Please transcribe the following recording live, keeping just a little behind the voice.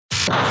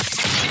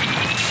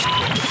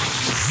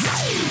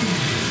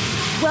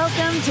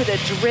Welcome to The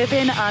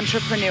Driven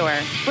Entrepreneur,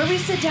 where we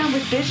sit down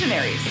with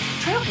visionaries,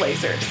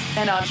 trailblazers,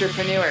 and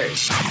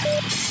entrepreneurs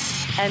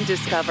and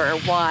discover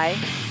why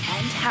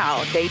and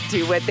how they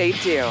do what they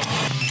do.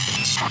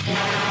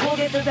 We'll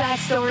get the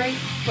backstory,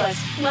 plus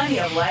plenty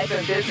of life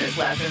and business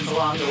lessons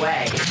along the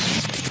way.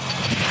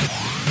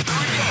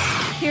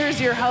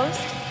 Here's your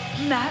host,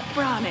 Matt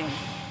Browning.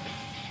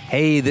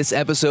 Hey, this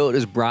episode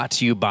is brought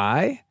to you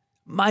by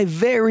my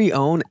very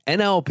own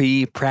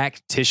NLP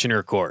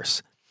practitioner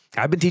course.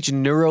 I've been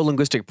teaching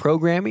neuro-linguistic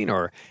programming,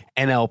 or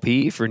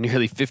NLP, for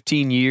nearly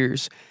 15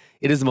 years.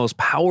 It is the most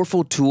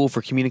powerful tool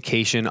for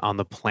communication on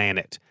the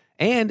planet,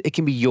 and it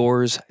can be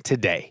yours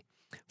today.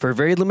 For a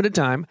very limited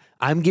time,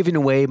 I'm giving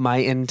away my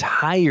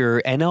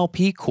entire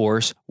NLP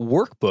course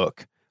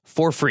workbook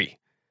for free.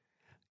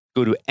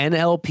 Go to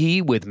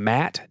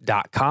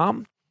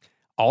nlpwithmatt.com.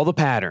 All the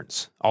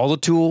patterns, all the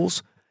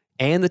tools,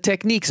 and the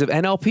techniques of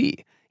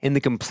NLP in the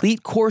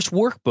complete course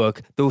workbook,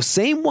 the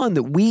same one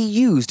that we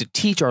use to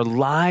teach our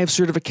live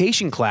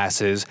certification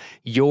classes,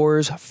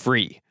 yours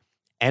free.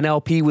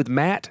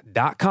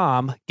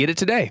 nlpwithmatt.com. Get it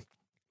today.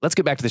 Let's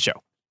get back to the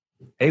show.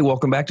 Hey,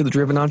 welcome back to The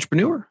Driven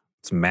Entrepreneur.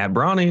 It's Matt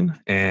Browning,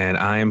 and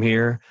I am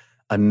here.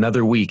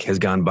 Another week has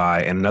gone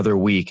by, and another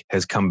week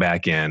has come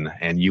back in,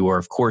 and you are,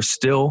 of course,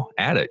 still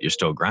at it. You're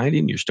still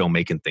grinding. You're still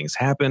making things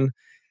happen.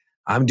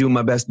 I'm doing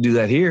my best to do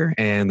that here,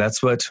 and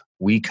that's what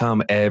we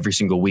come every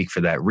single week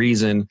for that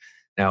reason.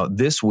 Now,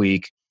 this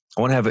week,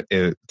 I want to have a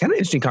kind of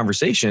interesting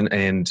conversation.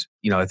 And,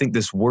 I think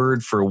this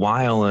word for a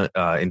while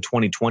in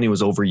 2020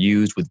 was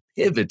overused with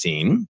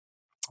pivoting.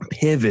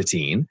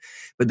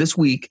 But this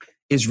week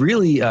is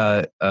really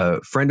a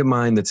friend of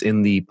mine that's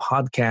in the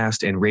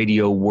podcast and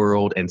radio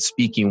world and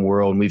speaking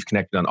world. And we've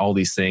connected on all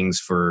these things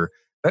for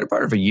the better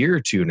part of a year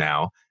or two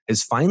now,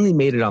 has finally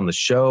made it on the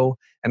show.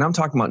 And I'm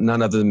talking about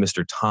none other than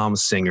Mr. Thom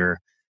Singer.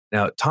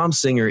 Now, Thom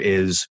Singer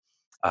is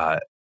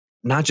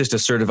not just a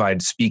certified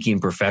speaking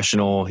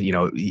professional.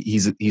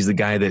 He's the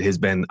guy that has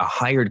been a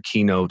hired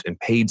keynote and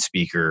paid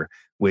speaker,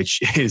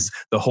 which is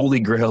the holy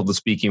grail of the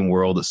speaking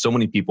world that so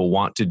many people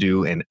want to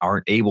do and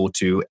aren't able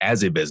to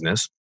as a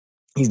business.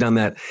 He's done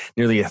that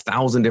nearly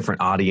 1,000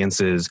 different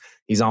audiences.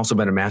 He's also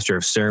been a master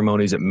of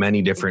ceremonies at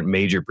many different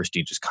major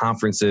prestigious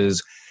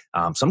conferences.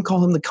 Some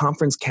call him the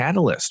conference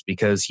catalyst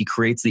because he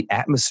creates the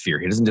atmosphere.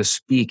 He doesn't just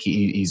speak.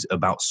 He's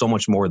about so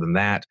much more than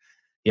that.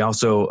 He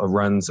also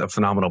runs a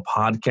phenomenal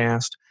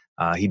podcast.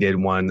 He did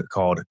one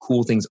called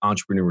Cool Things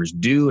Entrepreneurs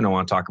Do, and I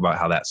want to talk about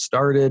how that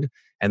started.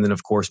 And then,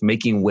 of course,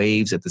 Making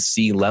Waves at the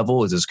Sea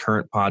Level is his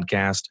current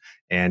podcast,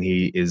 and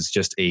he is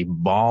just a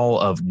ball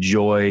of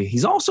joy.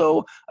 He's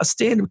also a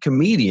stand-up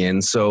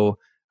comedian, so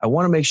I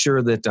want to make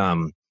sure that,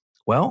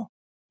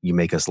 you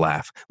make us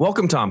laugh.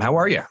 Welcome, Thom. How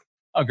are you?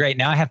 Oh, great.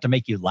 Now I have to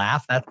make you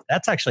laugh.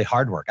 That's actually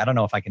hard work. I don't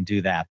know if I can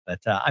do that,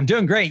 but I'm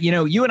doing great.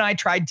 You and I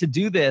tried to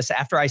do this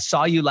after I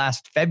saw you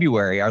last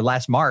February or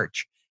last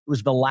March. It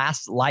was the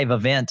last live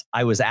event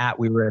I was at.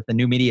 We were at the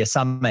New Media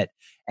Summit,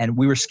 and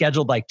we were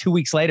scheduled like 2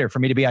 weeks later for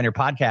me to be on your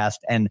podcast,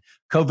 and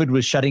COVID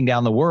was shutting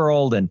down the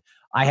world, and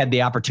I had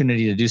the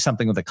opportunity to do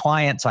something with a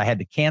client, so I had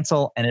to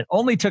cancel, and it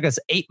only took us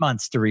 8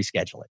 months to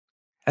reschedule it.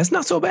 That's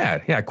not so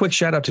bad. Yeah, quick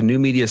shout out to New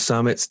Media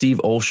Summit. Steve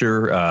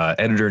Olsher,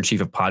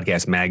 editor-in-chief of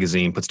Podcast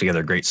Magazine, puts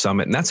together a great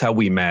summit, and that's how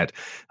we met.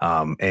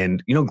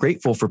 And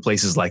grateful for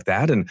places like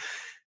that. And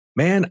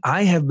man,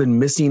 I have been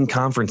missing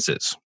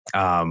conferences.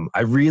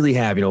 I really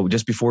have.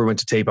 Just before we went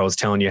to tape, I was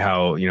telling you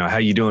how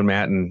you doing,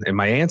 Matt? And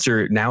my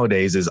answer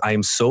nowadays is I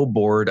am so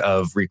bored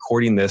of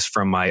recording this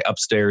from my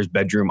upstairs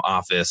bedroom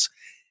office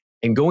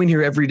and going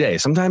here every day.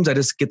 Sometimes I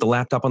just get the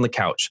laptop on the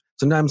couch.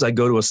 Sometimes I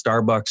go to a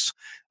Starbucks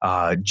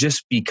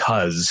just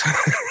because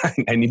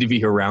I need to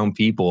be around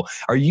people.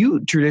 Are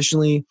you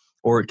traditionally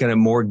or kind of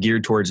more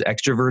geared towards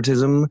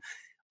extrovertism,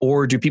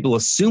 or do people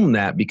assume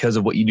that because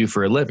of what you do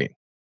for a living?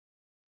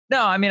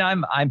 No, I mean,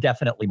 I'm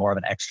definitely more of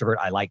an extrovert.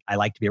 I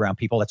like to be around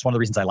people. That's one of the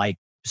reasons I like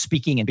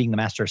speaking and being the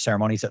master of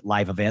ceremonies at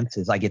live events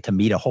is I get to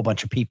meet a whole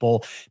bunch of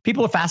people.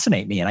 People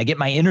fascinate me, and I get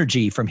my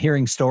energy from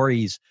hearing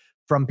stories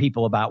from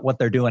people about what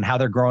they're doing, how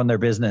they're growing their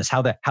business,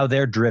 how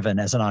they're driven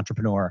as an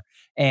entrepreneur.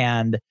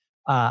 And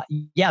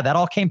that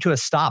all came to a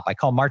stop. I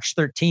call March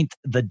 13th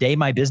the day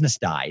my business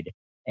died.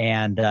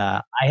 And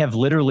I have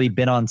literally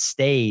been on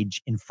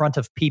stage in front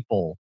of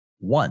people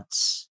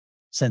once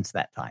since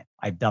that time.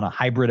 I've done a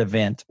hybrid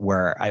event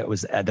where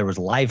there was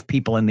live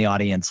people in the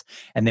audience,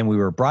 and then we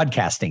were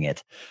broadcasting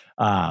it.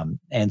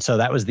 And so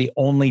that was the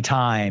only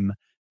time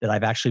that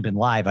I've actually been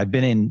live. I've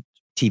been in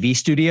TV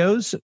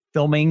studios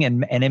filming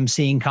and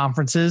emceeing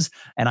conferences,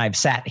 and I've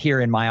sat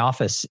here in my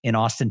office in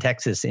Austin,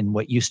 Texas, in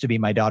what used to be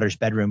my daughter's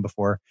bedroom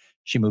before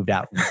she moved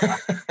out.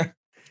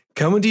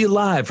 Coming to you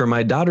live from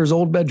my daughter's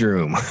old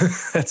bedroom.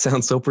 That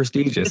sounds so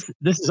prestigious.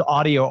 This is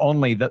audio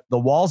only. The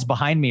walls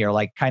behind me are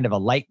like kind of a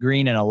light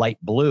green and a light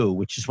blue,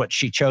 which is what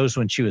she chose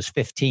when she was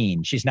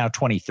 15. She's now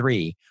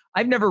 23.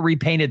 I've never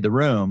repainted the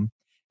room.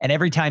 And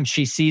every time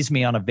she sees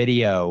me on a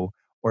video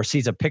or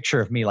sees a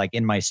picture of me like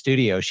in my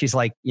studio, she's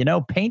like,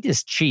 paint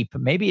is cheap.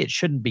 Maybe it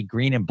shouldn't be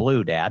green and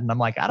blue, Dad. And I'm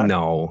like, I don't know.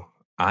 No,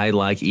 I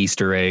like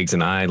Easter eggs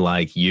and I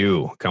like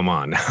you. Come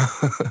on.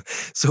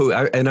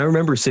 I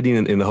remember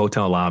sitting in the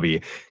hotel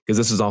lobby because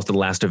this is also the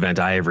last event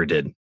I ever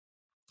did.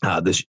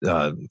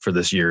 For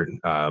this year,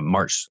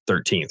 March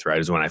 13th, right,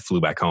 is when I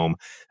flew back home.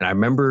 And I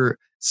remember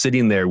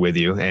sitting there with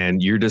you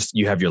and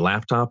you have your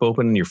laptop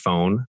open and your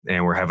phone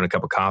and we're having a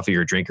cup of coffee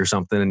or a drink or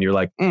something. And you're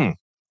like,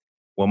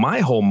 well, my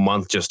whole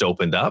month just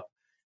opened up.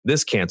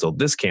 This canceled,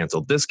 this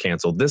canceled, this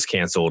canceled, this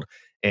canceled.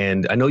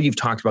 And I know you've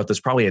talked about this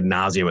probably ad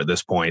nauseum at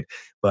this point,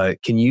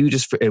 but can you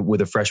just,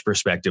 with a fresh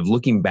perspective,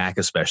 looking back,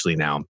 especially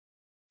now,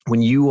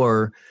 when you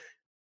are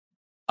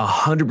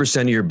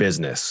 100% of your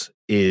business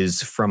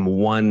is from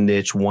one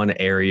niche, one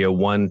area,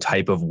 one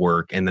type of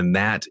work, and then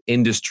that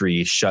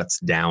industry shuts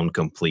down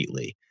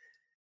completely.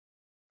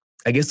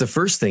 I guess the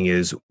first thing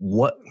is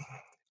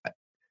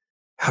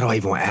how do I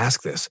even want to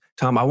ask this?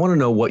 Thom, I want to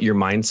know what your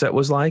mindset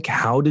was like.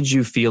 How did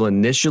you feel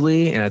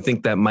initially? And I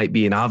think that might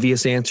be an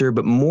obvious answer,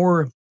 but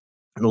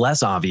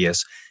less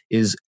obvious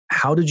is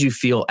how did you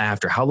feel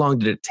after? How long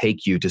did it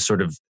take you to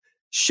sort of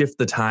shift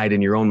the tide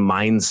in your own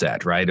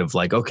mindset, right? Of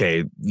like,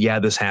 okay, yeah,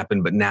 this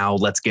happened, but now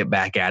let's get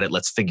back at it.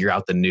 Let's figure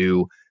out the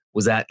new.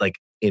 Was that like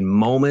in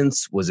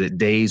moments? Was it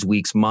days,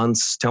 weeks,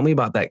 months? Tell me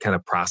about that kind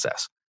of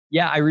process.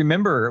 Yeah, I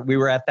remember we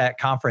were at that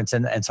conference.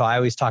 And so I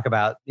always talk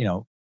about,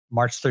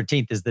 March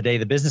 13th is the day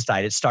the business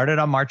died. It started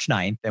on March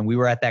 9th and we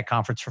were at that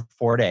conference for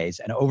 4 days.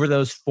 And over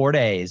those 4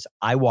 days,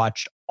 I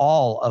watched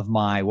all of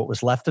what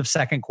was left of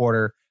second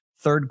quarter,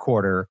 third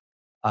quarter,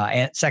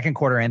 and second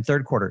quarter and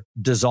third quarter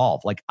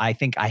dissolve. Like I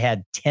think I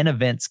had 10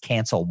 events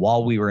cancel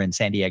while we were in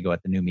San Diego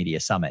at the New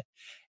Media Summit.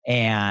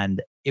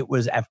 And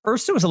at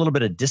first it was a little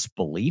bit of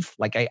disbelief.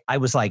 Like I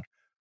was like,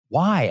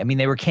 why? I mean,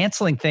 they were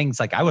canceling things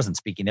like I wasn't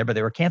speaking there, but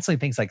they were canceling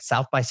things like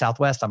South by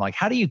Southwest. I'm like,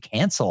 how do you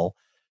cancel,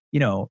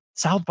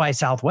 South by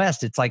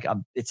Southwest? It's like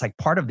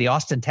part of the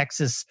Austin,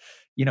 Texas,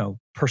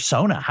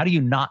 persona. How do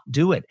you not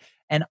do it?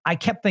 And I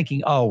kept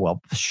thinking, oh,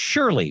 well,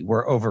 surely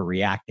we're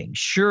overreacting.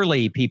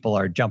 Surely people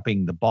are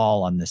jumping the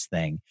ball on this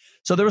thing.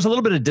 So there was a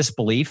little bit of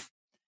disbelief.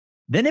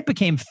 Then it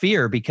became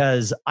fear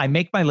because I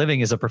make my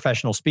living as a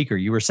professional speaker.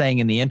 You were saying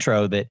in the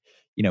intro that,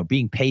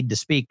 being paid to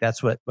speak,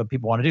 that's what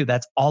people want to do.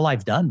 That's all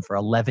I've done for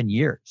 11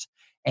 years.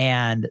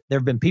 And there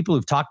have been people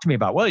who've talked to me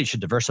about, well, you should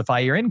diversify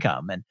your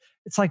income. And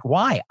it's like,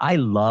 why? I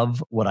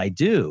love what I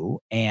do.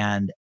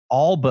 And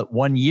all but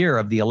 1 year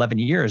of the 11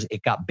 years,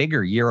 it got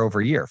bigger year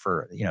over year.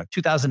 For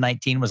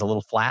 2019 was a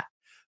little flat,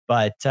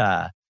 but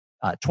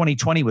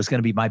 2020 was going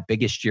to be my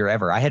biggest year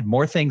ever. I had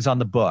more things on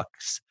the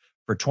books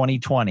for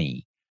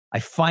 2020. I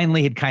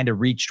finally had kind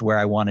of reached where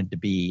I wanted to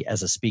be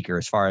as a speaker,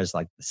 as far as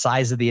like the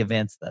size of the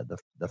events,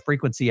 the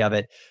frequency of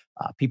it.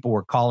 People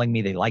were calling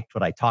me; they liked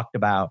what I talked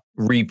about.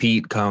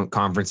 Repeat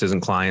conferences and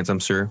clients, I'm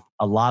sure.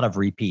 A lot of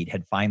repeat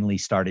had finally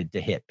started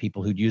to hit.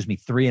 People who'd used me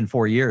 3 and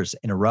 4 years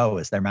in a row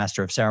as their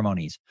master of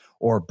ceremonies,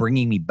 or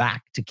bringing me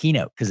back to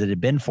keynote because it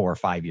had been 4 or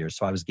 5 years.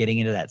 So I was getting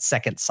into that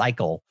second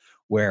cycle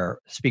where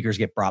speakers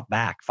get brought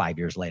back 5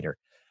 years later.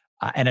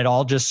 And it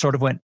all just sort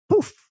of went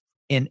poof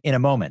in a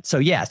moment. So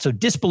yeah, so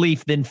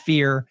disbelief, then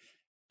fear.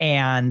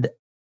 And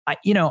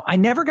I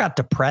never got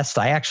depressed.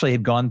 I actually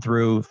had gone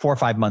through 4 or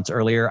 5 months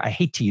earlier. I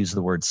hate to use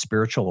the word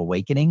spiritual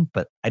awakening,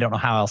 but I don't know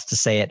how else to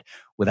say it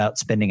without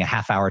spending a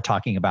half hour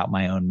talking about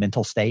my own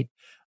mental state.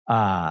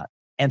 And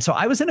so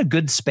I was in a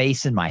good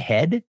space in my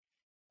head,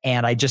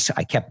 and I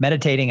kept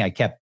meditating. I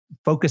kept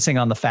focusing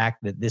on the fact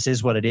that this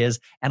is what it is.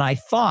 And I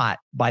thought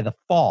by the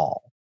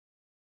fall,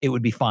 it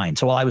would be fine.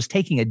 So while I was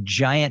taking a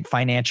giant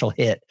financial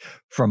hit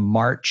from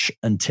March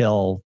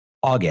until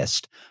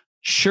August,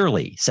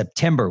 surely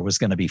September was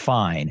going to be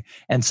fine.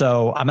 And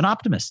so I'm an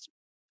optimist.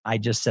 I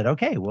just said,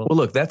 okay, well,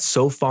 look, that's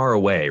so far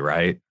away,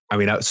 right? I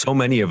mean, so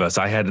many of us,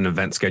 I had an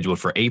event scheduled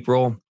for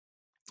April,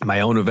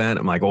 my own event.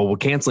 I'm like, oh, we're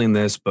canceling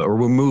this, or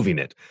we're moving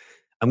it.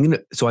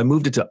 So I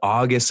moved it to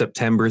August,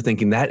 September,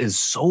 thinking that is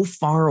so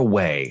far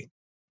away.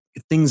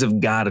 Things have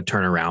got to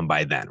turn around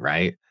by then,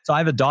 right? So I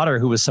have a daughter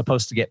who was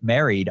supposed to get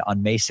married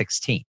on May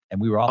 16th,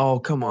 and we were all— oh,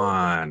 come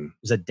on. It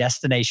was a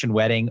destination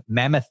wedding,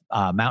 Mammoth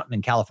Mountain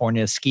in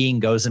California. Skiing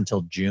goes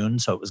until June.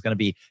 So it was going to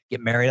be get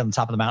married on the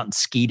top of the mountain,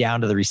 ski down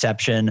to the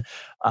reception.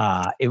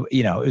 It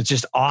was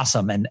just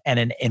awesome. And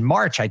in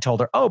March, I told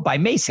her, oh, by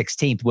May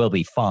 16th, we'll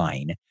be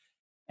fine.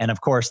 And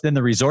of course, then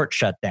the resort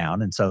shut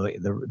down. And so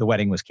the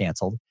wedding was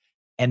canceled.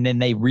 And then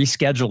they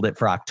rescheduled it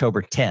for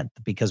October 10th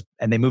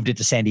and they moved it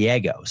to San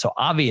Diego. So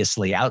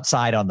obviously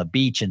outside on the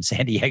beach in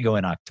San Diego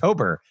in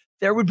October,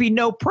 there would be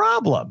no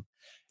problem.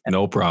 And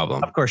no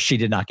problem. Of course, she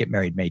did not get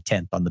married May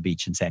 10th on the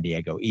beach in San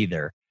Diego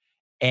either.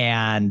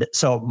 And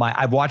so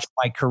I've watched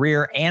my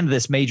career and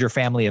this major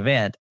family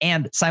event,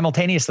 and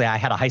simultaneously I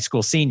had a high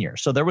school senior.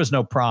 So there was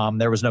no prom,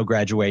 there was no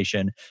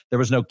graduation, there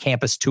was no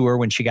campus tour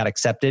when she got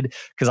accepted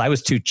because I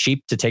was too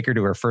cheap to take her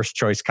to her first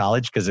choice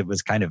college because it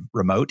was kind of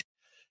remote.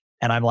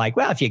 And I'm like,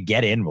 well, if you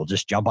get in, we'll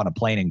just jump on a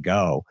plane and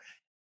go.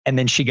 And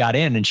then she got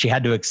in and she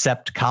had to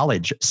accept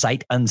college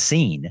sight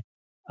unseen.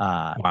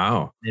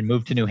 Wow. And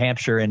moved to New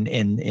Hampshire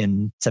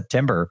in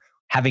September,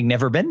 having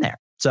never been there.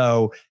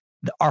 So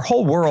our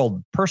whole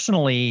world,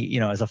 personally,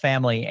 as a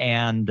family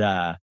and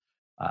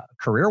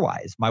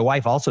career-wise, my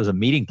wife also is a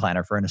meeting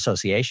planner for an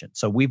association.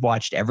 So we've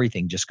watched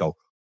everything just go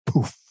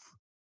poof.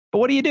 But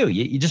what do?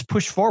 You just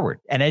push forward.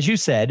 And as you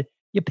said,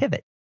 you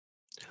pivot.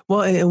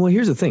 Well,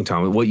 here's the thing,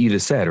 Tom, what you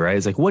just said, right?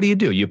 It's like, what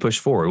do? You push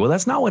forward. Well,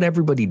 that's not what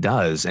everybody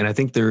does. And I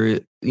think I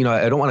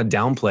don't want to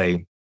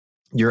downplay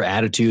your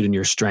attitude and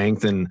your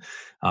strength and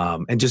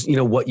just,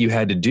 what you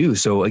had to do.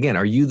 So again,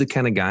 are you the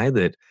kind of guy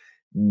that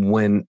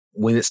when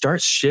it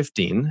starts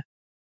shifting,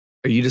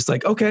 are you just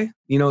like, okay,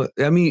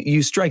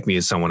 you strike me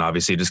as someone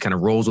obviously just kind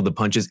of rolls with the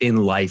punches in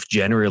life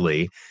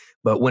generally.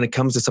 But when it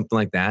comes to something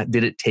like that,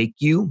 did it take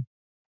you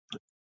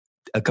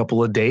a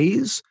couple of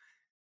days?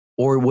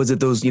 Or was it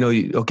those,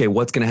 okay,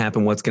 what's going to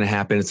happen? What's going to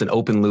happen? It's an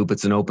open loop.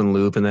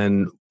 And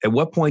then at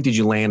what point did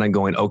you land on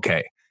going,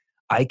 okay,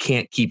 I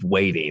can't keep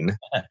waiting.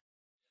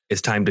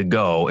 It's time to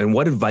go. And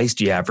what advice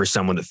do you have for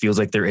someone that feels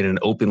like they're in an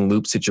open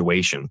loop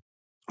situation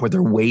where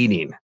they're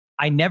waiting?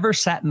 I never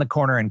sat in the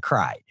corner and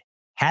cried.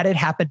 Had it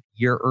happened a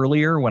year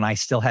earlier when I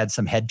still had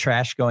some head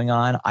trash going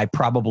on, I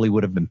probably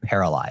would have been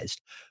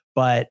paralyzed.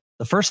 But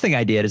the first thing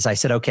I did is I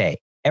said, okay,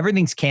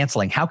 everything's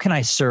canceling. How can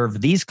I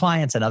serve these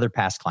clients and other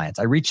past clients?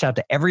 I reached out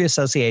to every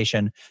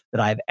association that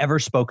I've ever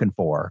spoken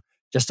for,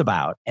 just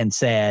about, and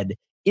said,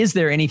 is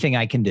there anything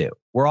I can do?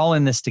 We're all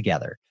in this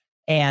together.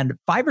 And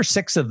 5 or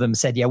 6 of them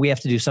said, yeah, we have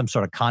to do some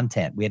sort of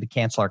content. We had to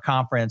cancel our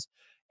conference.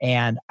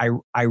 And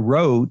I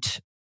wrote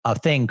a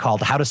thing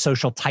called How to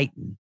Social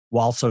Tighten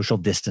While Social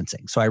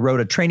Distancing. So I wrote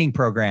a training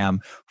program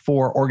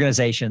for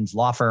organizations,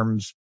 law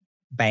firms,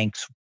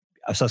 banks,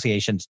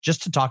 associations,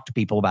 just to talk to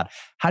people about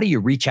how do you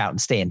reach out and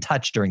stay in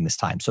touch during this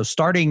time. So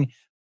starting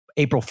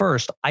April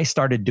 1st, I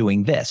started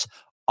doing this.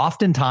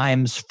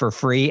 Oftentimes for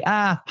free,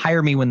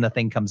 hire me when the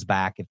thing comes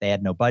back if they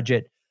had no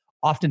budget.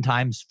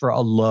 Oftentimes for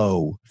a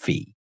low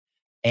fee.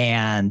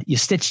 And you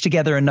stitch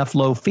together enough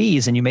low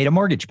fees and you made a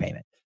mortgage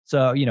payment.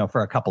 So,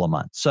 for a couple of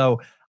months.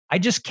 So I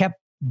just kept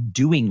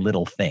doing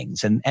little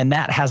things and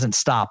that hasn't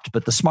stopped.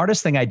 But the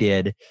smartest thing I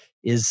did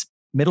is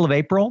middle of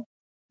April,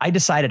 I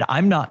decided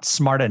I'm not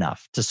smart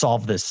enough to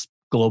solve this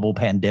global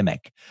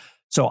pandemic.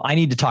 So I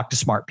need to talk to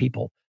smart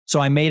people. So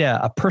I made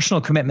a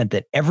personal commitment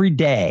that every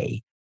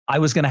day I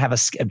was going to have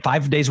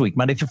 5 days a week,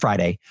 Monday through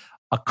Friday,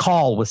 a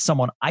call with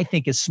someone I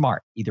think is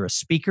smart, either a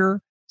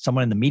speaker,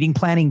 someone in the meeting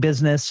planning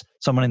business,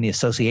 someone in the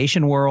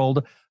association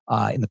world,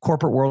 in the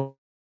corporate world,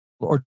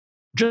 or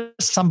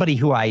just somebody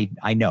who I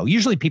know,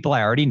 usually people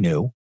I already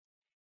knew.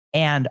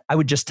 And I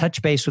would just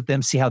touch base with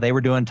them, see how they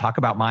were doing, talk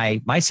about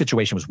my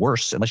situation was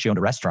worse unless you owned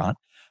a restaurant.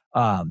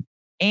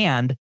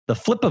 And the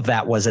flip of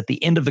that was at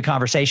the end of the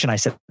conversation, I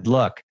said,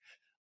 look,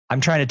 I'm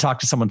trying to talk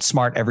to someone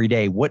smart every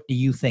day. What do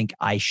you think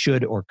I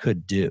should or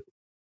could do?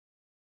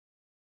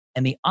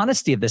 And the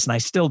honesty of this, and I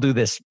still do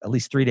this at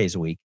least 3 days a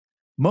week,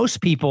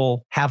 most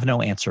people have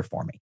no answer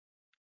for me.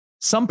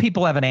 Some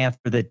people have an answer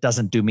that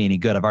doesn't do me any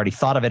good. I've already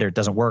thought of it, or it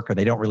doesn't work, or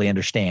they don't really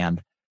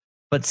understand.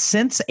 But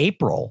since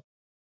April,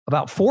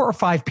 about 4 or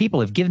 5 people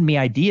have given me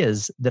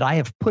ideas that I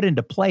have put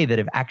into play that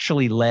have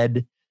actually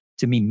led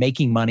to me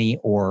making money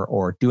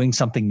or doing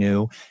something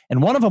new.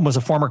 And one of them was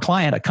a former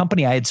client, a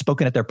company I had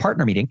spoken at their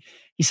partner meeting.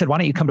 He said, why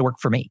don't you come to work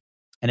for me?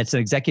 And it's an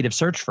executive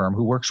search firm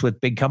who works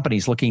with big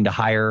companies looking to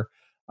hire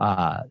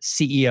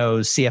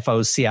CEOs,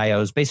 CFOs,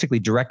 CIOs, basically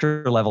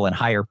director level and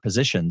higher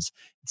positions.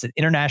 It's an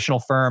international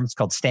firm. It's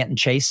called Stanton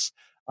Chase.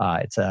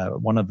 It's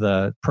one of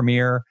the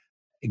premier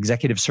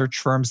executive search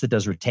firms that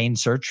does retained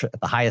search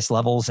at the highest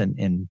levels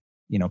in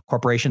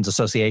corporations,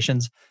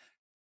 associations.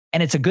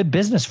 And it's a good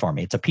business for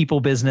me. It's a people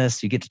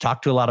business. You get to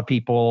talk to a lot of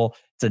people.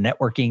 It's a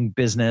networking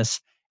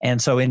business.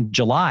 And so in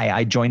July,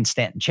 I joined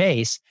Stanton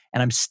Chase,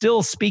 and I'm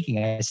still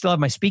speaking. I still have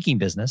my speaking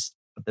business,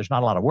 but there's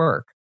not a lot of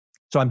work.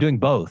 So I'm doing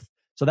both.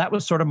 So that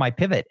was sort of my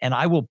pivot. And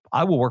I will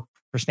work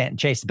for Stanton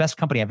Chase, the best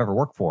company I've ever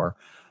worked for.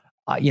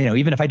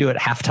 Even if I do it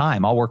half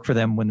time, I'll work for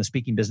them when the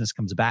speaking business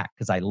comes back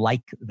because I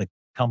like the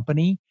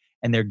company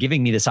and they're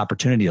giving me this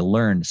opportunity to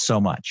learn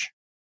so much.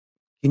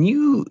 Can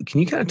you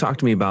kind of talk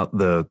to me about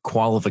the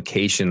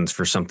qualifications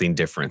for something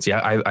different?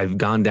 Yeah, I've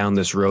gone down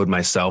this road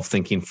myself,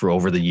 thinking for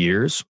over the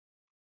years,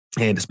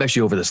 and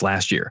especially over this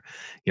last year.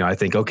 I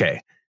think,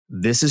 okay,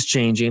 this is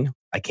changing.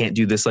 I can't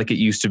do this like it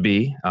used to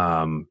be.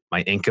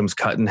 My income's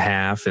cut in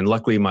half, and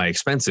luckily my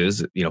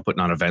expenses, putting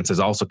on events,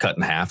 is also cut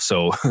in half.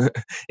 So,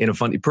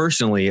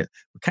 personally, we're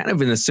kind of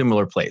in a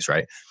similar place,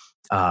 right?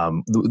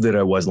 That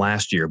I was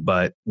last year.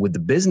 But with the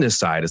business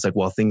side, it's like,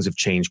 well, things have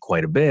changed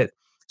quite a bit.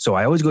 So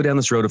I always go down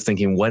this road of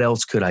thinking, what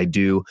else could I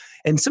do?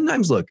 And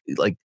sometimes, look,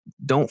 like,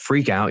 don't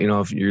freak out.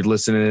 If you're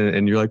listening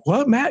and you're like,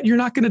 what, Matt, you're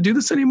not going to do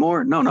this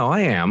anymore? No,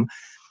 I am.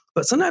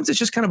 But sometimes it's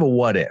just kind of a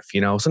what if,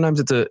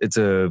 sometimes it's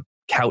a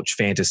couch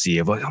fantasy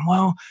of like,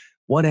 well,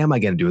 what am I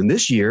going to do? And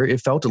this year it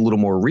felt a little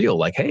more real.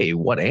 Like, hey,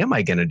 what am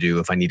I going to do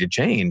if I need to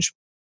change?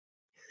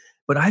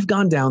 But I've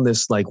gone down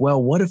this like,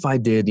 well, what if I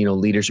did,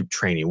 leadership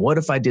training? What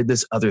if I did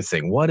this other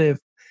thing? What if,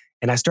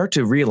 and I start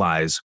to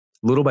realize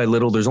little by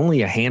little, there's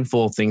only a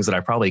handful of things that I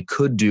probably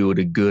could do at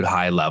a good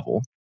high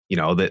level,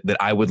 that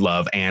I would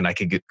love and I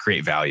could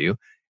create value.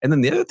 And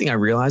then the other thing I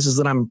realized is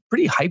that I'm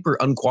pretty hyper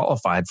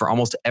unqualified for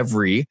almost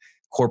every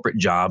corporate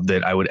job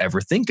that I would ever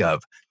think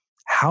of.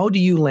 How do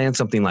you land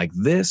something like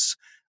this?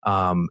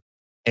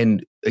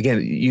 And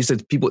again, you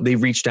said they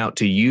reached out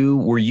to you.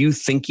 Were you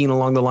thinking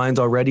along the lines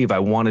already if I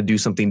want to do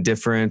something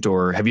different,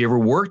 or have you ever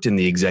worked in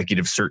the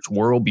executive search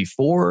world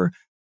before?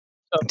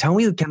 Tell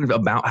me kind of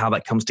about how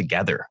that comes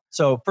together.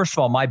 So first of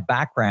all, my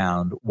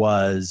background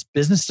was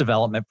business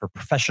development for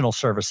professional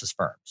services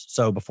firms.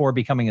 So before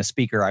becoming a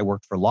speaker, I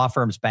worked for law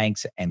firms,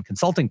 banks, and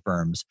consulting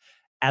firms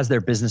as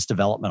their business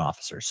development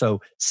officer.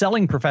 So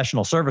selling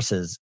professional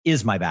services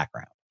is my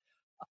background.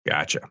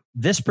 Gotcha.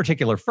 This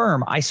particular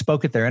firm, I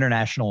spoke at their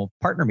international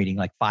partner meeting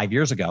like 5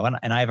 years ago,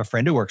 and I have a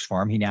friend who works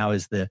for him. He now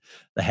is the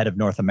head of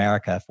North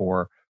America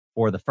for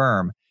the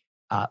firm.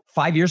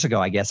 5 years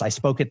ago, I guess, I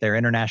spoke at their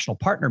international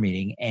partner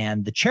meeting,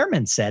 and the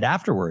chairman said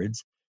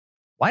afterwards,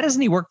 why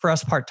doesn't he work for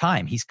us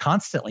part-time? He's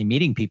constantly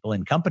meeting people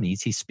in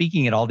companies. He's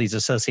speaking at all these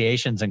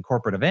associations and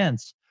corporate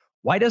events.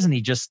 Why doesn't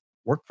he just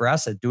work for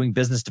us at doing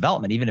business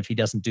development, even if he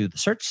doesn't do the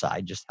search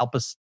side, just help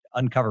us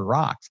uncover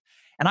rocks?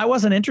 And I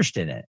wasn't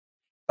interested in it.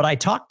 But I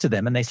talked to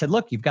them and they said,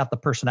 look, you've got the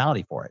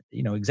personality for it.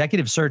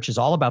 Executive search is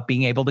all about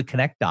being able to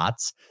connect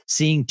dots,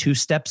 seeing 2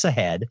 steps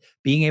ahead,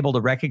 being able to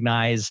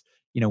recognize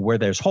where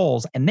there's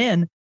holes. And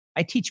then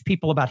I teach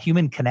people about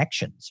human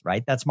connections,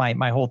 right? That's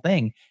my whole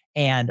thing.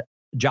 And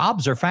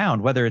jobs are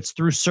found, whether it's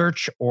through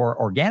search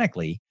or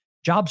organically,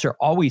 jobs are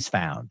always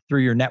found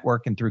through your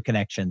network and through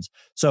connections.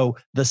 So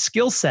the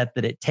skill set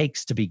that it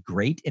takes to be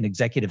great in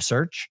executive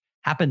search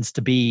happens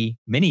to be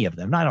many of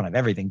them. I don't have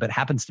everything, but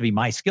happens to be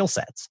my skill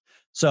sets.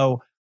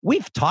 So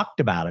we've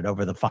talked about it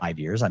over the 5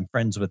 years. I'm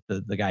friends with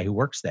the guy who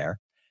works there.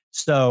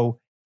 So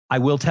I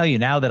will tell you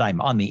now that I'm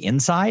on the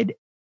inside.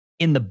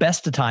 In the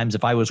best of times,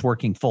 if I was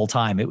working full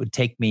time, it would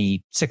take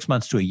me 6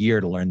 months to a year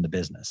to learn the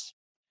business.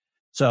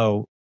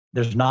 So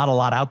there's not a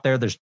lot out there.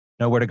 There's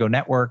nowhere to go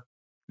network.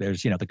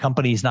 There's, the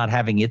company's not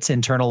having its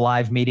internal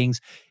live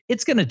meetings.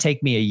 It's going to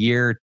take me a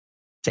year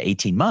to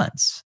 18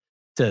 months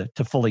to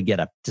fully get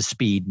up to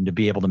speed and to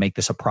be able to make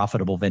this a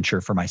profitable venture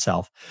for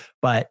myself.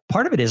 But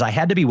part of it is I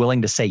had to be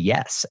willing to say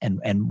yes.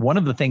 And one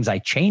of the things I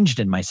changed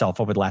in myself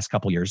over the last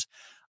couple of years,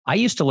 I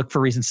used to look for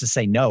reasons to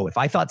say no. If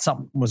I thought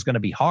something was going to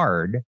be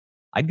hard,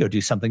 I'd go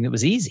do something that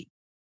was easy.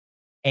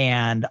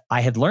 And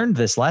I had learned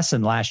this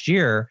lesson last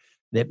year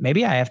that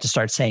maybe I have to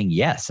start saying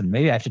yes, and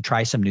maybe I have to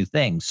try some new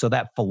things. So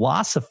that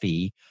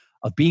philosophy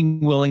of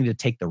being willing to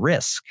take the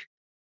risk,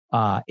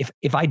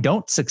 if I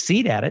don't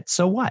succeed at it,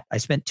 so what? I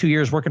spent 2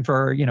 years working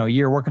for, a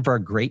year working for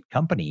a great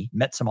company,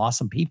 met some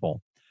awesome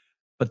people.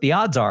 But the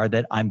odds are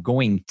that I'm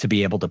going to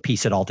be able to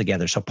piece it all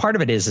together. So part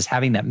of it is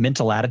having that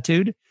mental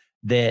attitude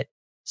that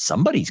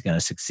somebody's going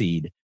to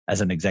succeed as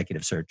an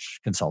executive search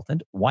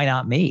consultant. Why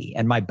not me?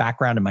 And my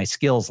background and my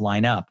skills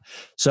line up.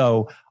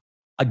 So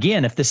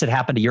again, if this had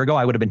happened a year ago,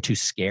 I would have been too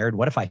scared.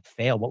 What if I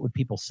fail? What would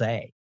people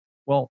say?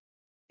 Well,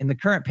 in the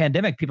current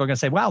pandemic, people are going to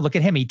say, wow, look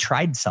at him. He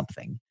tried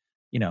something,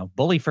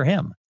 bully for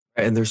him.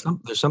 And there's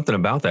something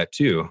about that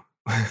too.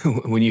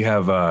 When you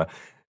have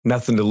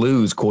nothing to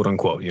lose, quote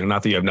unquote,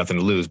 not that you have nothing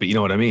to lose, but you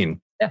know what I mean?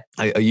 Yeah.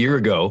 A year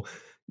ago,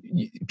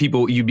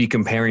 you'd be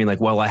comparing like,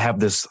 well, I have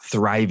this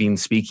thriving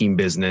speaking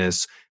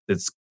business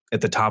that's at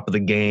the top of the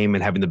game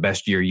and having the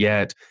best year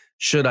yet.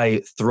 Should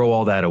I throw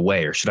all that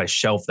away, or should I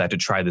shelf that to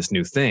try this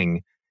new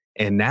thing?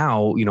 And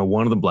now,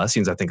 one of the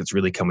blessings I think that's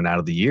really coming out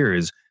of the year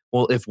is,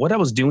 well, if what I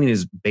was doing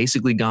is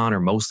basically gone or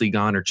mostly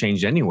gone or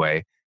changed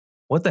anyway,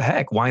 what the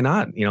heck? Why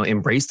not,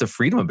 embrace the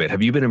freedom of it?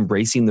 Have you been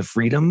embracing the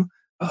freedom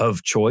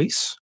of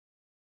choice?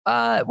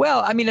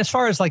 Well, I mean, as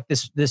far as like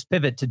this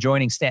pivot to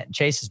joining Stanton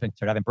Chase has been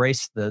concerned, I've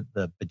embraced the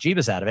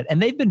bejeebus out of it.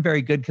 And they've been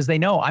very good because they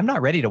know I'm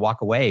not ready to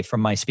walk away from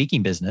my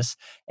speaking business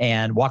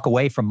and walk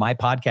away from my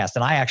podcast.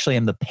 And I actually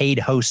am the paid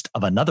host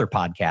of another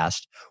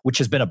podcast, which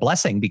has been a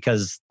blessing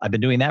because I've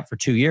been doing that for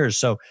 2 years.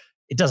 So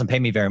it doesn't pay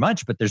me very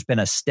much, but there's been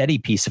a steady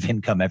piece of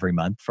income every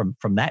month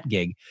from that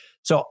gig.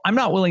 So I'm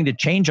not willing to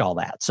change all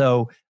that.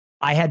 So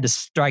I had to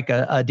strike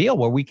a deal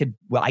where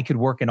I could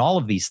work in all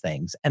of these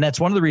things. And that's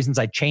one of the reasons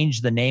I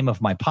changed the name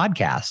of my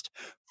podcast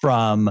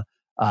from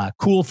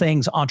Cool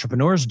Things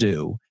Entrepreneurs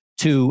Do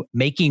to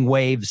Making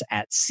Waves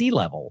at Sea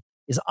Level,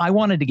 is I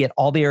wanted to get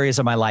all the areas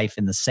of my life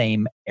in the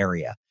same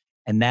area.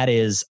 And that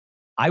is,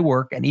 I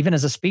work, and even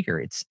as a speaker,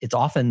 it's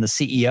often the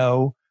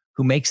CEO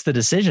who makes the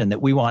decision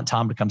that we want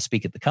Thom to come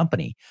speak at the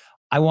company.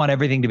 I want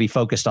everything to be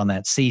focused on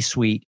that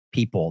C-suite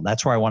people.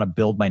 That's where I want to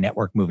build my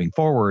network moving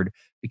forward,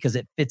 because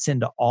it fits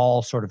into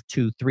all sort of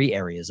 2-3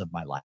 areas of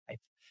my life.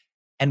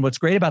 And what's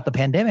great about the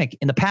pandemic,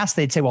 in the past,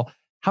 they'd say, well,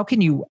 how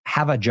can you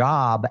have a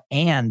job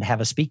and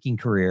have a speaking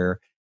career?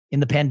 In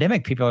the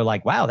pandemic, people are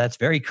like, wow, that's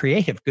very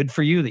creative. Good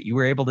for you that you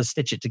were able to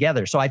stitch it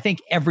together. So I think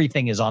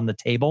everything is on the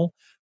table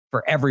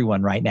for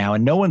everyone right now,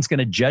 and no one's going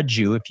to judge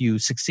you if you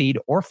succeed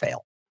or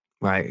fail.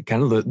 Right.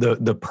 Kind of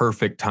the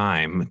perfect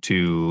time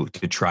to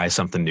try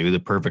something new, the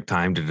perfect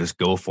time to just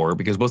go for it,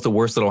 because what's the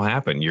worst that'll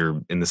happen? You're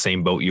in the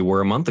same boat you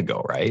were a month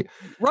ago, right?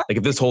 Right. Like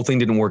if this whole thing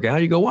didn't work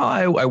out, you go,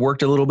 well, I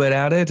worked a little bit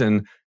at it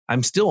and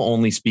I'm still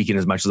only speaking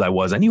as much as I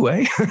was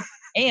anyway.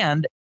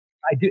 And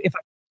if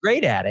I'm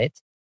great at it,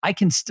 I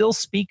can still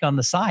speak on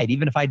the side.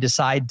 Even if I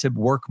decide to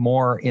work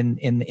more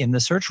in the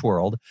search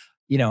world,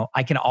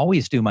 I can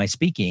always do my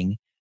speaking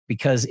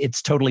because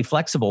it's totally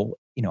flexible.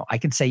 I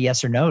can say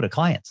yes or no to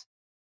clients.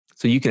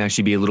 So you can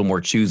actually be a little more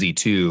choosy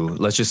too.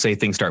 Let's just say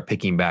things start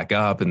picking back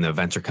up and the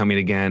events are coming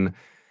again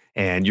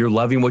and you're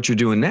loving what you're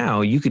doing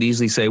now. You could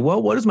easily say,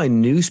 well, what does my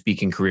new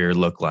speaking career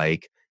look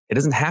like? It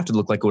doesn't have to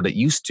look like what it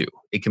used to.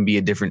 It can be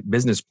a different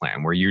business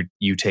plan where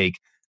you take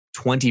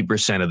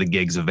 20% of the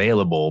gigs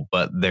available,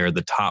 but they're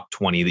the top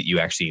 20 that you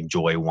actually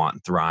enjoy, want,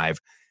 and thrive.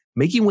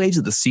 Making waves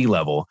at the C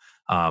level.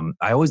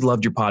 I always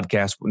loved your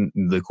podcast,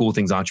 the cool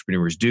things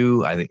entrepreneurs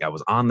do. I think I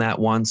was on that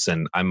once,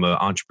 and I'm an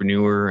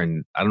entrepreneur,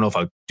 and I don't know if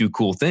I do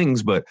cool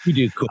things, but You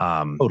do cool,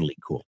 totally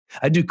cool.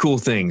 I do cool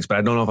things, but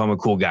I don't know if I'm a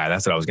cool guy.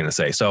 That's what I was going to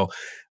say. So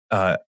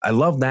I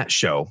love that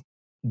show.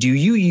 Do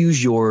you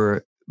use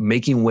your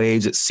Making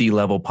Waves at C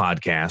level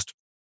podcast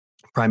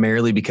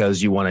primarily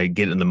because you want to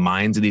get in the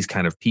minds of these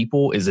kind of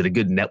people? Is it a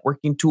good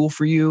networking tool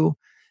for you?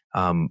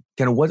 Kind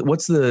of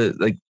what's the,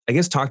 like, I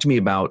guess talk to me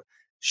about,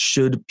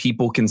 should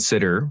people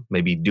consider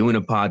maybe doing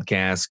a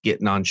podcast,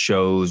 getting on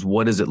shows?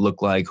 What does it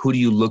look like? Who do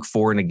you look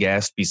for in a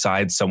guest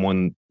besides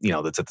someone,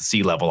 that's at the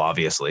C level,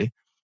 obviously?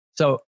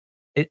 So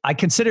I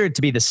consider it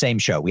to be the same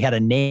show. We had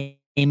a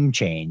name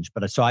change,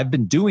 so I've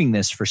been doing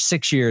this for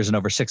 6 years and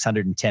over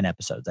 610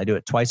 episodes. I do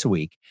it twice a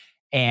week.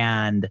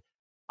 And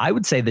I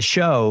would say the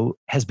show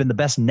has been the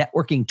best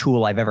networking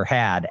tool I've ever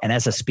had. And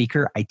as a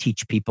speaker, I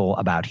teach people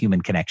about human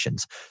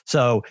connections.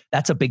 So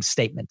that's a big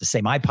statement to say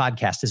my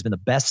podcast has been the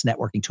best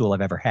networking tool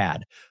I've ever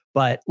had.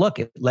 But look,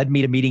 it led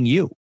me to meeting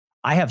you.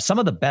 I have some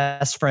of the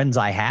best friends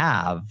I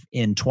have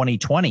in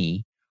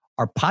 2020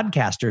 are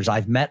podcasters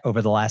I've met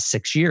over the last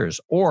 6 years,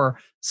 or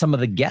some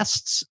of the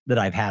guests that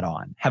I've had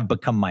on have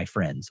become my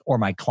friends or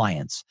my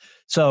clients.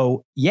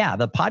 So yeah,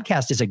 the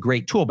podcast is a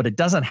great tool, but it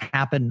doesn't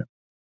happen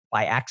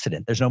by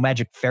accident. There's no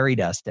magic fairy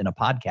dust in a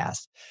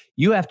podcast.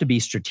 You have to be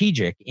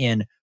strategic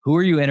in who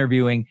are you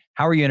interviewing?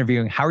 How are you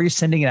interviewing? How are you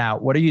sending it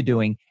out? What are you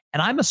doing?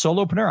 And I'm a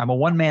solopreneur. I'm a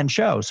one-man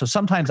show. So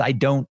sometimes I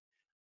don't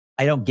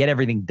get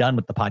everything done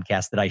with the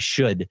podcast that I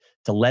should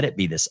to let it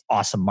be this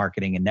awesome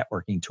marketing and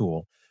networking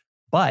tool.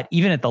 But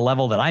even at the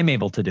level that I'm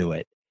able to do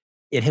it,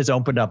 it has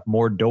opened up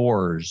more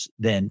doors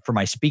than for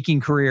my speaking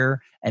career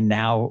and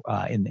now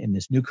in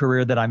this new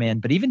career that I'm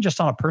in, but even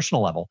just on a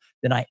personal level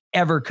than I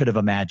ever could have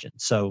imagined.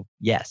 So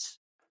yes.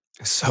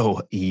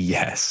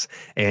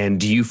 And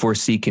do you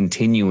foresee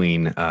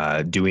continuing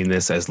doing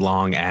this as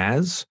long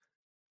as,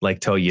 like,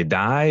 till you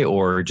die,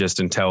 or just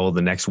until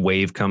the next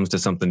wave comes to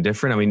something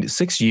different? I mean,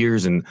 6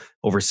 years and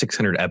over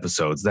 600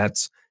 episodes,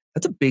 that's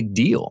a big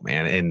deal,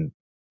 man. And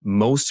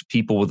most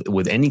people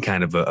with any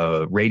kind of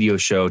a radio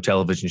show,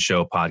 television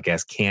show,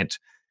 podcast can't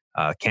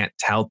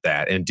tout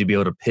that. And to be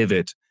able to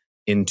pivot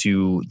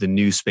into the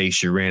new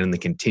space you're in and to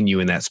continue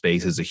in that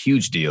space is a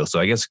huge deal. So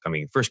I guess,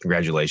 first,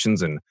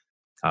 congratulations. And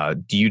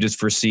do you just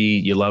foresee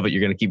you love it? You're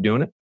going to keep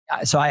doing it?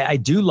 So I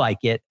do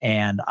like it,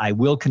 and I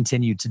will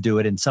continue to do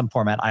it in some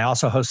format. I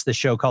also host the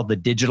show called the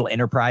Digital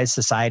Enterprise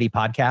Society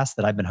podcast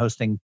that I've been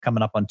hosting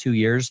coming up on 2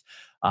 years.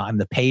 I'm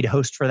the paid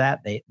host for that.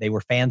 They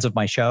were fans of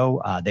my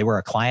show. They were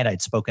a client.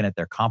 I'd spoken at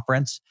their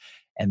conference,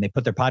 and they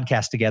put their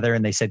podcast together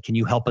and they said, can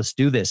you help us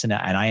do this? And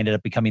I ended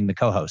up becoming the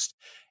co-host.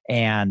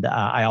 And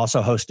I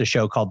also host a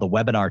show called the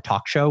Webinar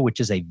Talk Show, which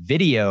is a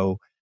video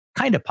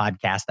kind of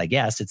podcast, I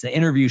guess. It's an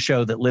interview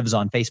show that lives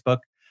on Facebook.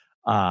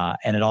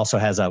 And it also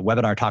has a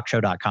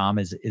webinartalkshow.com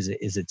is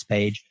its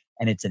page.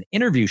 And it's an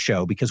interview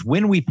show because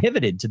when we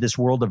pivoted to this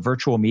world of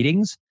virtual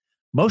meetings,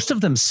 most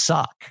of them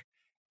suck.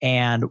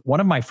 And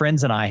one of my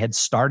friends and I had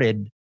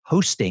started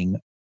hosting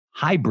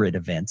hybrid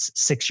events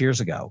 6 years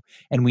ago.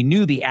 And we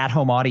knew the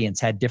at-home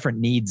audience had different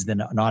needs than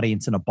an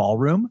audience in a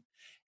ballroom.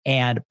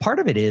 And part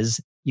of it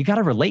is you got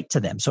to relate to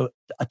them. So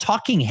a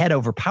talking head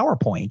over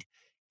PowerPoint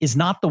is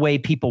not the way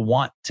people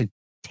want to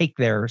take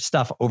their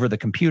stuff over the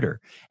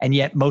computer. And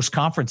yet most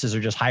conferences are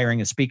just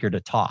hiring a speaker to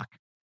talk.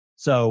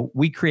 So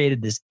we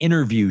created this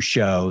interview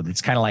show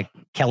that's kind of like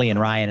Kelly and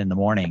Ryan in the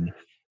morning.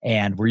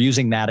 And we're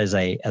using that as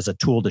a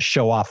tool to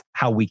show off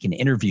how we can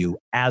interview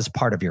as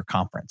part of your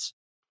conference.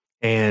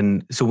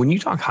 And so when you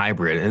talk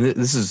hybrid, and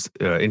this is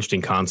an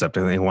interesting concept,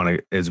 I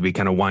think as we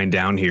kind of wind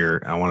down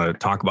here, I want to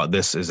talk about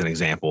this as an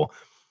example.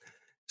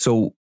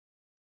 So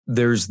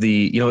there's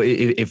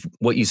if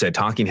what you said,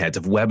 talking heads,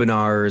 of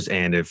webinars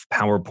and if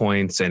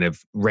PowerPoints and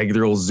if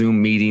regular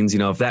Zoom meetings,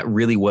 if that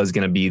really was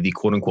going to be the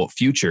quote unquote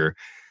future,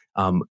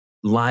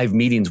 live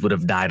meetings would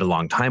have died a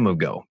long time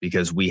ago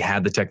because we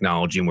had the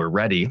technology and we're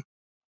ready.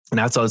 And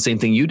that's all the same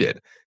thing you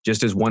did.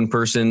 Just as one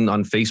person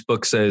on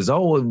Facebook says,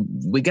 oh,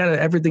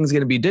 everything's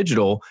going to be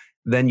digital,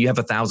 then you have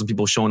 1,000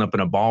 people showing up in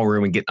a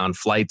ballroom and getting on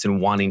flights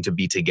and wanting to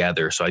be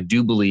together. So I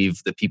do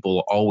believe that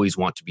people always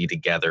want to be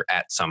together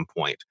at some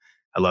point.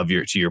 I love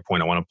to your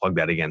point. I want to plug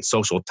that again.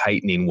 Social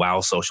tightening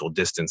while social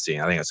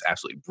distancing. I think that's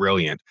absolutely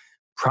brilliant.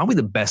 Probably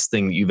the best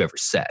thing that you've ever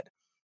said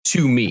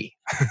to me.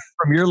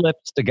 From your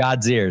lips to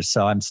God's ears.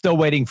 So I'm still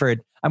waiting for it.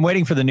 I'm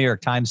waiting for the New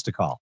York Times to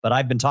call, but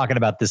I've been talking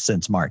about this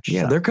since March.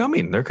 Yeah, so. they're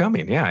coming. They're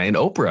coming. Yeah. And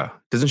Oprah,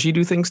 doesn't she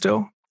do things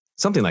still?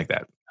 Something like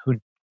that.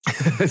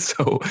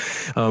 So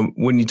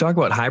when you talk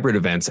about hybrid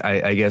events,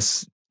 I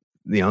guess,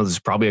 this is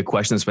probably a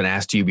question that's been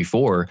asked to you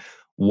before.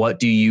 What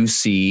do you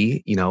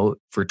see,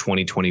 for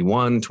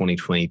 2021,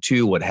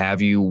 2022, what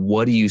have you?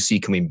 What do you see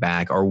coming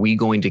back? Are we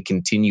going to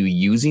continue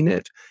using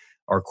it?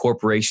 Are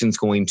corporations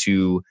going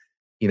to,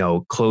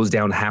 close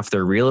down half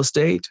their real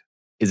estate?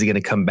 Is it going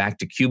to come back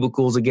to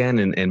cubicles again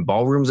and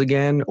ballrooms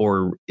again?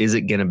 Or is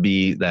it going to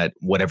be that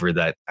whatever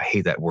that, I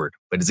hate that word,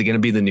 but is it going to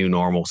be the new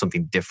normal,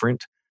 something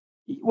different?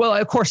 Well,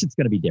 of course, it's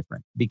going to be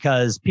different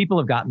because people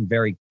have gotten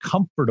very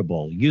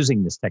comfortable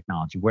using this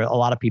technology where a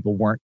lot of people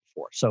weren't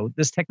before. So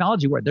this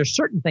technology, where there's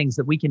certain things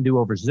that we can do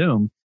over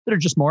Zoom that are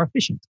just more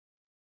efficient.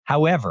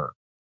 However,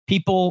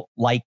 people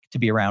like to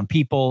be around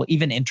people.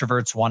 Even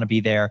introverts want to be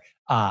there.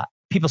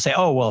 People say,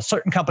 oh, well,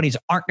 certain companies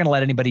aren't going to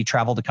let anybody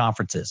travel to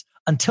conferences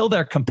until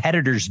their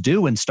competitors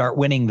do and start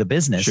winning the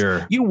business.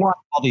 Sure. You want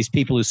all these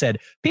people who said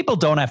people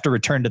don't have to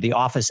return to the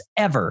office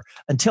ever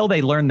until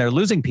they learn they're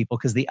losing people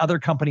because the other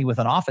company with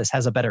an office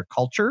has a better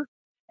culture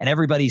and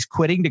everybody's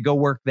quitting to go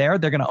work there.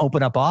 They're going to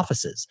open up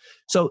offices.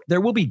 So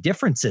there will be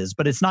differences,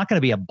 but it's not going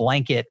to be a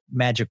blanket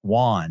magic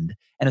wand.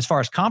 And as far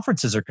as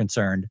conferences are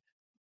concerned,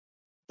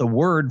 the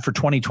word for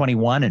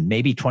 2021 and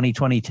maybe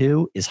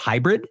 2022 is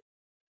hybrid.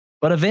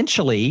 But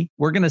eventually,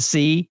 we're going to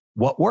see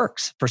what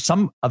works. For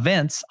some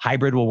events,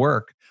 hybrid will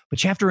work.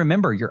 But you have to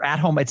remember, you're at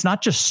home. It's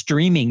not just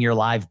streaming your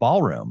live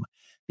ballroom.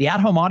 The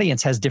at-home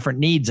audience has different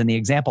needs. And the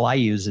example I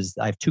use is,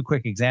 I have two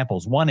quick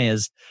examples. One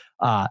is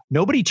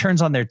nobody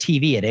turns on their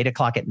TV at 8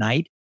 o'clock at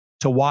night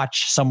to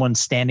watch someone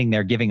standing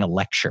there giving a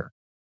lecture.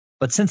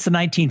 But since the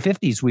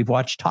 1950s, we've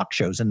watched talk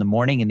shows in the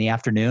morning, in the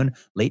afternoon,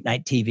 late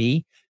night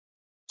TV.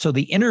 So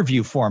the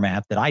interview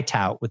format that I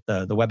tout with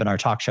the webinar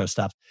talk show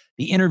stuff,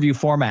 the interview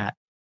format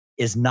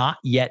is not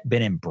yet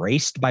been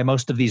embraced by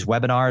most of these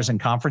webinars and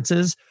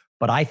conferences,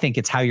 but I think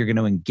it's how you're going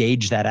to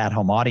engage that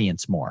at-home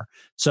audience more.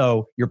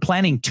 So you're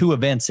planning two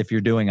events if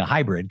you're doing a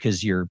hybrid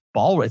because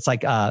it's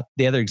like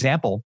the other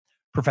example,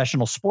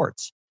 professional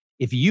sports.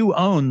 If you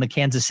own the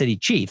Kansas City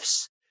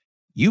Chiefs,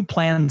 you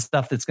plan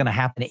stuff that's going to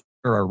happen in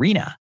your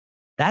arena.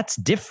 That's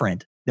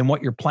different than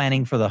what you're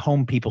planning for the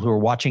home people who are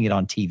watching it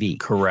on TV.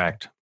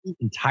 Correct.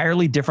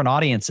 Entirely different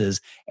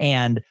audiences.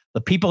 And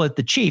the people at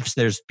the Chiefs,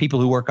 there's people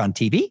who work on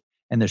TV,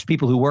 and there's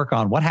people who work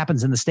on what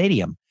happens in the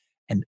stadium,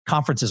 and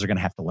conferences are going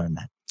to have to learn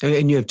that.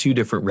 And you have two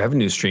different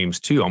revenue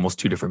streams too, almost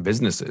two different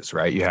businesses,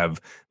 right? You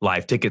have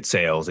live ticket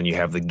sales and you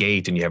have the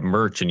gate and you have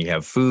merch and you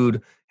have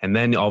food. And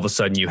then all of a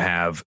sudden you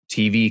have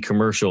TV,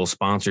 commercial,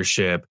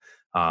 sponsorship,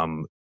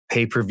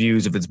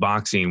 pay-per-views if it's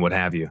boxing, what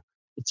have you.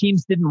 The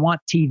teams didn't want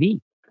TV,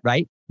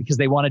 right? Because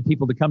they wanted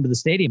people to come to the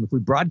stadium. If we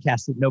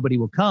broadcast it, nobody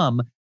will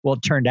come. Well,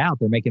 it turned out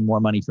they're making more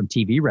money from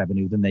TV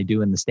revenue than they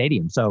do in the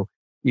stadium. So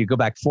you go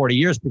back 40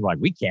 years, people are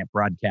like, we can't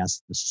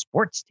broadcast the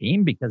sports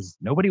team because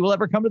nobody will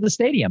ever come to the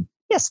stadium.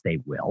 Yes, they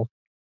will.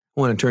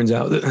 Well, it turns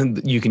out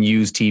that you can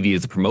use TV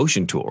as a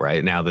promotion tool,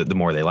 right? Now that the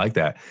more they like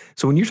that.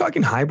 So when you're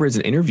talking hybrids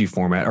and interview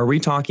format, are we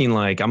talking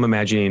like, I'm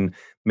imagining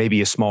maybe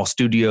a small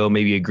studio,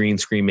 maybe a green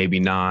screen, maybe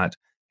not.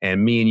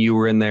 And me and you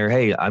were in there.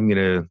 Hey,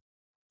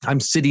 I'm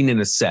sitting in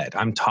a set.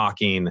 I'm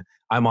talking,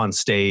 I'm on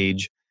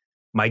stage.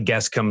 My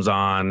guest comes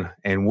on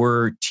and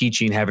we're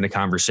teaching, having a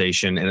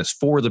conversation, and it's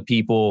for the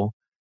people.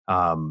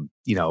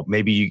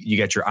 Maybe you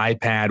got your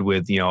iPad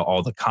with,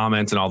 all the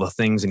comments and all the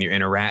things and you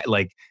interact.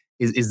 Like,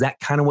 is that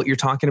kind of what you're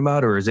talking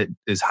about, or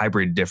is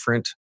hybrid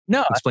different?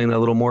 No. Explain that a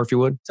little more if you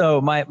would.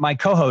 So my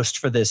co-host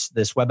for this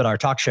webinar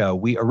talk show,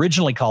 we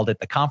originally called it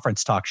the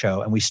Conference Talk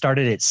Show, and we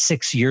started it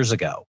 6 years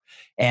ago.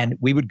 And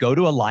we would go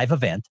to a live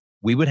event.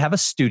 We would have a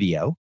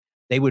studio.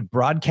 They would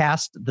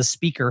broadcast the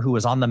speaker who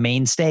was on the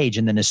main stage.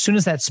 And then as soon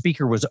as that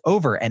speaker was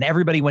over and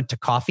everybody went to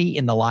coffee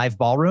in the live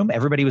ballroom,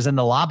 everybody was in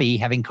the lobby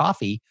having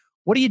coffee.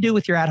 What do you do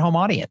with your at-home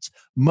audience?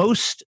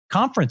 Most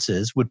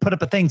conferences would put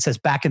up a thing that says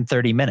back in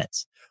 30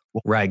 minutes.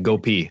 Right, go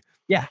pee.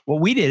 Yeah,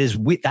 what we did is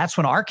that's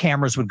when our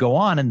cameras would go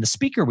on and the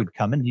speaker would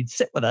come and he'd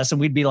sit with us and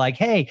we'd be like,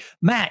 hey,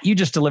 Matt, you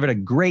just delivered a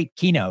great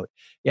keynote.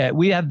 Yeah,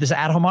 we have this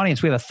at-home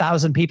audience. We have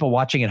 1,000 people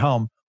watching at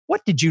home.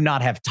 What did you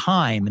not have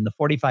time in the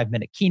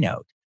 45-minute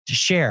keynote to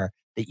share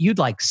that you'd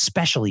like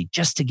specially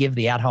just to give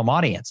the at-home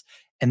audience?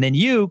 And then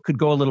you could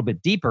go a little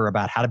bit deeper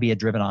about how to be a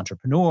driven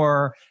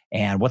entrepreneur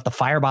and what the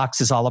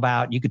Firebox is all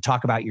about. You could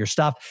talk about your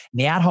stuff. And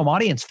the at-home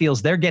audience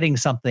feels they're getting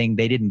something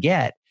they didn't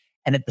get.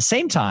 And at the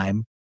same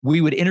time, we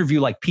would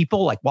interview like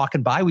people like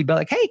walking by. We'd be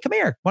like, hey, come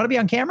here. Want to be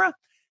on camera?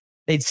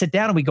 They'd sit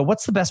down and we go,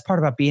 what's the best part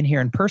about being here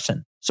in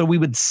person? So we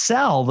would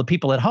sell the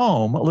people at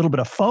home a little bit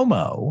of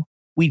FOMO.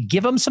 We'd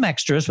give them some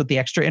extras with the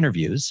extra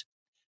interviews.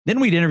 Then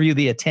we'd interview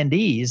the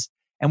attendees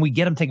and we'd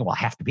get them thinking, well, I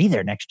have to be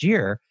there next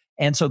year.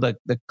 And so the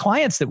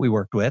clients that we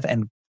worked with,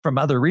 and from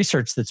other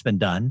research that's been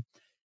done,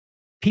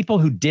 people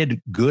who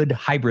did good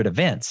hybrid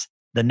events,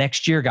 the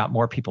next year got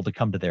more people to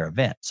come to their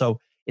event. So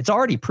it's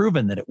already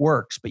proven that it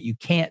works, but you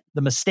can't,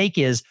 the mistake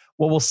is,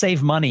 well, we'll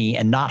save money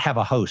and not have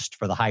a host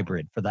for the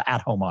hybrid, for the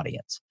at-home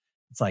audience.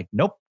 It's like,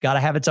 nope, got to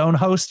have its own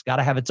host, got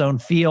to have its own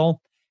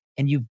feel,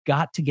 and you've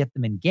got to get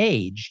them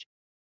engaged.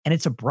 And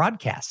it's a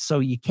broadcast, so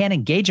you can't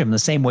engage them the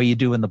same way you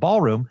do in the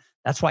ballroom.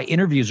 That's why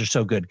interviews are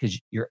so good, because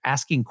you're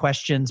asking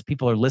questions,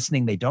 people are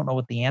listening, they don't know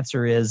what the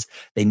answer is,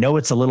 they know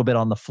it's a little bit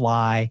on the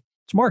fly.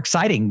 It's more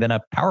exciting than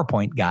a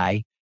PowerPoint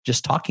guy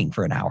just talking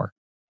for an hour.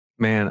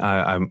 Man,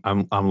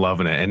 I'm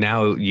loving it. And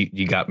now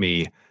you got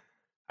me.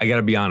 I got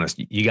to be honest.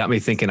 You got me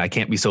thinking I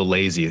can't be so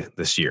lazy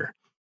this year,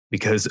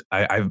 because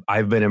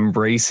I've been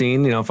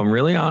embracing. If I'm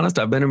really honest,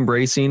 I've been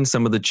embracing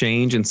some of the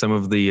change and some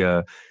of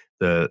the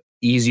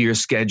easier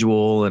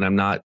schedule. And I'm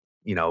not.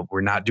 We're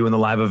not doing the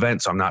live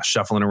event, so I'm not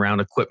shuffling around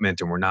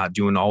equipment, and we're not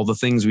doing all the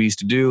things we used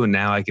to do. And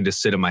now I can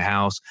just sit in my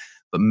house.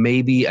 But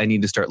maybe I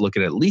need to start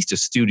looking at least a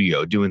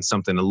studio, doing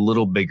something a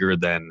little bigger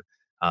than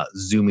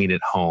Zooming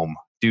at home.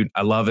 Dude,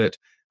 I love it.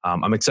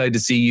 I'm excited to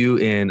see you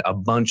in a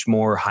bunch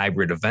more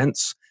hybrid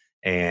events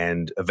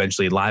and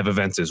eventually live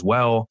events as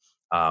well.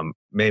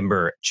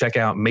 Remember, check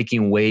out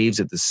Making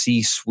Waves at the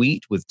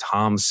C-Suite with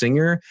Thom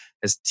Singer.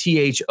 As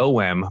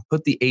Thom,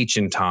 put the H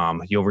in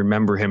Thom. You'll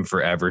remember him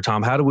forever.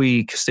 Thom, how do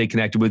we stay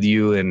connected with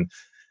you, and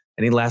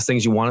any last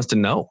things you want us to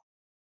know?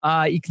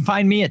 You can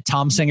find me at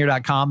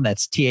thomsinger.com.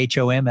 That's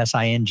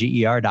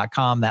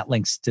THOMSINGER.com. That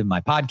links to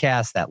my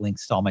podcast. That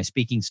links to all my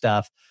speaking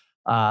stuff.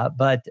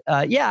 But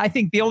I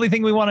think the only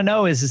thing we want to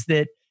know is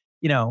that,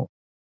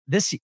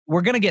 this,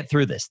 we're going to get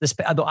through this.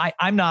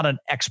 I'm not an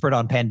expert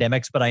on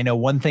pandemics, but I know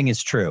one thing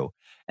is true.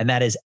 And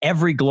that is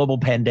every global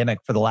pandemic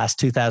for the last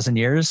 2,000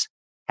 years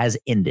has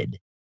ended.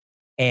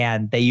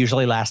 And they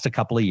usually last a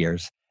couple of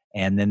years,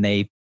 and then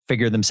they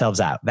figure themselves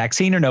out.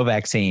 Vaccine or no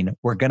vaccine,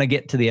 we're going to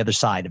get to the other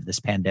side of this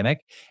pandemic.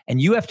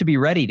 And you have to be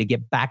ready to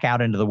get back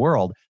out into the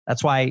world.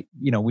 That's why,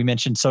 we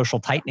mentioned social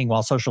tightening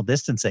while social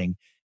distancing.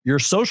 Your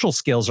social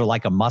skills are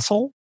like a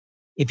muscle.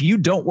 If you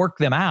don't work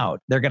them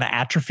out, they're going to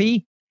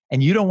atrophy,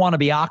 and you don't want to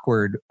be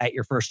awkward at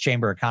your first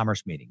Chamber of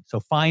Commerce meeting.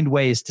 So find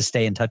ways to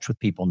stay in touch with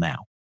people now.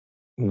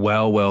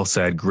 Well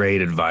said.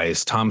 Great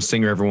advice. Thom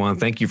Singer, everyone,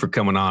 thank you for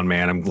coming on,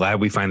 man. I'm glad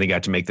we finally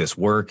got to make this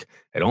work.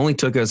 It only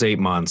took us 8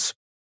 months,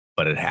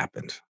 but it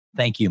happened.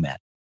 Thank you,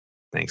 Matt.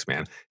 Thanks,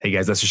 man. Hey,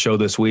 guys, that's the show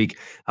this week.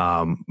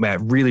 Matt,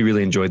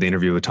 really enjoyed the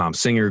interview with Thom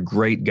Singer.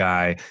 Great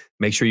guy.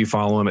 Make sure you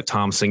follow him at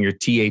Thom Singer,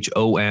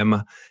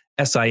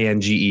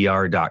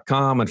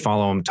 THOMSINGER.com, and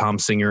follow him, Thom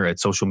Singer, at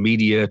social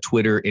media,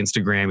 Twitter,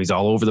 Instagram. He's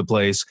all over the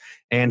place.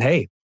 And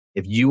hey,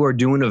 if you are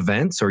doing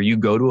events or you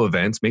go to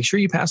events, make sure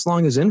you pass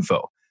along his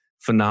info.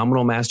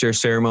 Phenomenal master of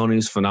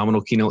ceremonies,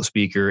 phenomenal keynote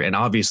speaker, and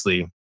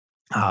obviously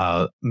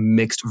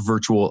mixed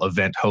virtual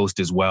event host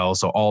as well.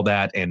 So all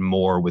that and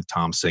more with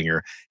Thom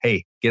Singer.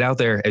 Hey, get out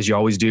there as you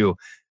always do.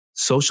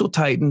 Social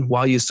tighten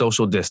while you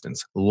social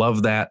distance.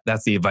 Love that.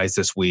 That's the advice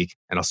this week.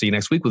 And I'll see you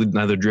next week with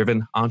another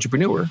Driven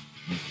Entrepreneur.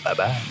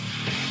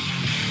 Bye-bye.